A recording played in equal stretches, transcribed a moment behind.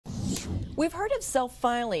We've heard of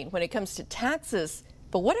self-filing when it comes to taxes,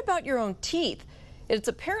 but what about your own teeth? It's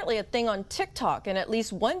apparently a thing on TikTok, and at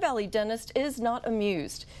least one Valley dentist is not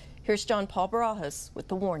amused. Here's John Paul Barajas with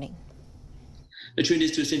the warning. The trend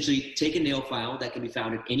is to essentially take a nail file that can be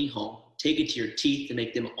found in any home, take it to your teeth to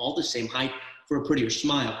make them all the same height for a prettier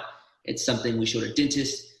smile. It's something we showed a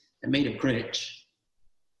dentist and made him cringe.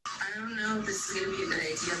 I don't know if this is going to be a good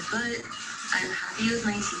idea, but I'm happy with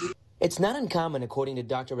my teeth. It's not uncommon, according to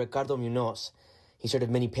Dr. Ricardo Munoz. He's heard of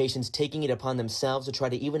many patients taking it upon themselves to try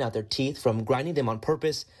to even out their teeth, from grinding them on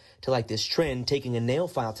purpose to, like this trend, taking a nail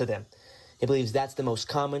file to them. He believes that's the most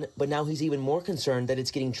common, but now he's even more concerned that it's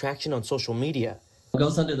getting traction on social media. It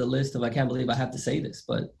goes under the list of I can't believe I have to say this,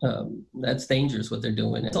 but that's dangerous what they're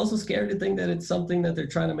doing. It's also scary to think that it's something that they're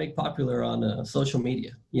trying to make popular on social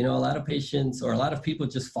media. You know, a lot of patients or a lot of people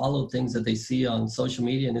just follow things that they see on social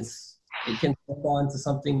media, and it can flip on to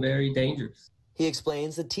something very dangerous. He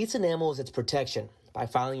explains the teeth's enamel is its protection. By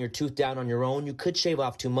filing your tooth down on your own, you could shave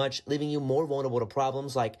off too much, leaving you more vulnerable to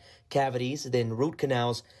problems like cavities, then root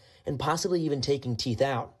canals, and possibly even taking teeth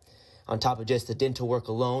out. On top of just the dental work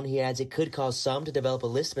alone, he adds it could cause some to develop a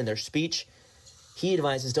lisp in their speech. He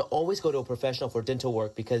advises to always go to a professional for dental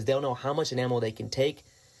work because they'll know how much enamel they can take,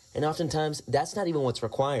 and oftentimes that's not even what's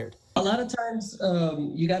required. A lot of times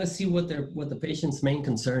you got to see what the patient's main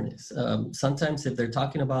concern is. Sometimes if they're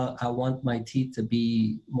talking about, I want my teeth to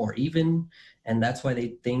be more even, and that's why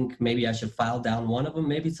they think maybe I should file down one of them,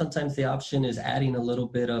 maybe sometimes the option is adding a little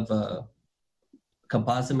bit of a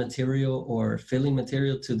composite material or filling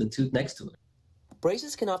material to the tooth next to it.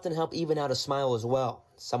 Braces can often help even out a smile as well.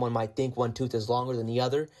 Someone might think one tooth is longer than the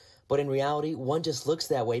other, but in reality, one just looks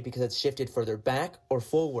that way because it's shifted further back or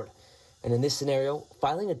forward. And in this scenario,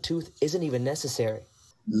 filing a tooth isn't even necessary.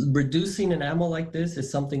 Reducing enamel like this is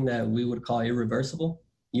something that we would call irreversible.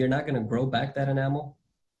 You're not going to grow back that enamel.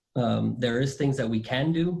 There is things that we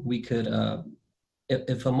can do. We could,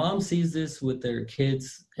 if a mom sees this with their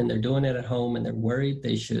kids and they're doing it at home and they're worried,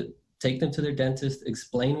 they should take them to their dentist,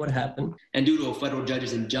 explain what happened. And due to a federal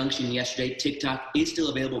judge's injunction yesterday, TikTok is still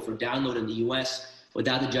available for download in the U.S.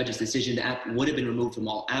 Without the judge's decision, the app would have been removed from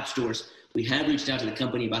all app stores. We have reached out to the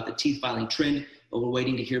company about the teeth filing trend, but we're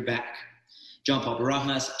waiting to hear back. John Paul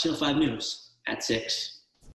Barajas, Channel 5 News at 6.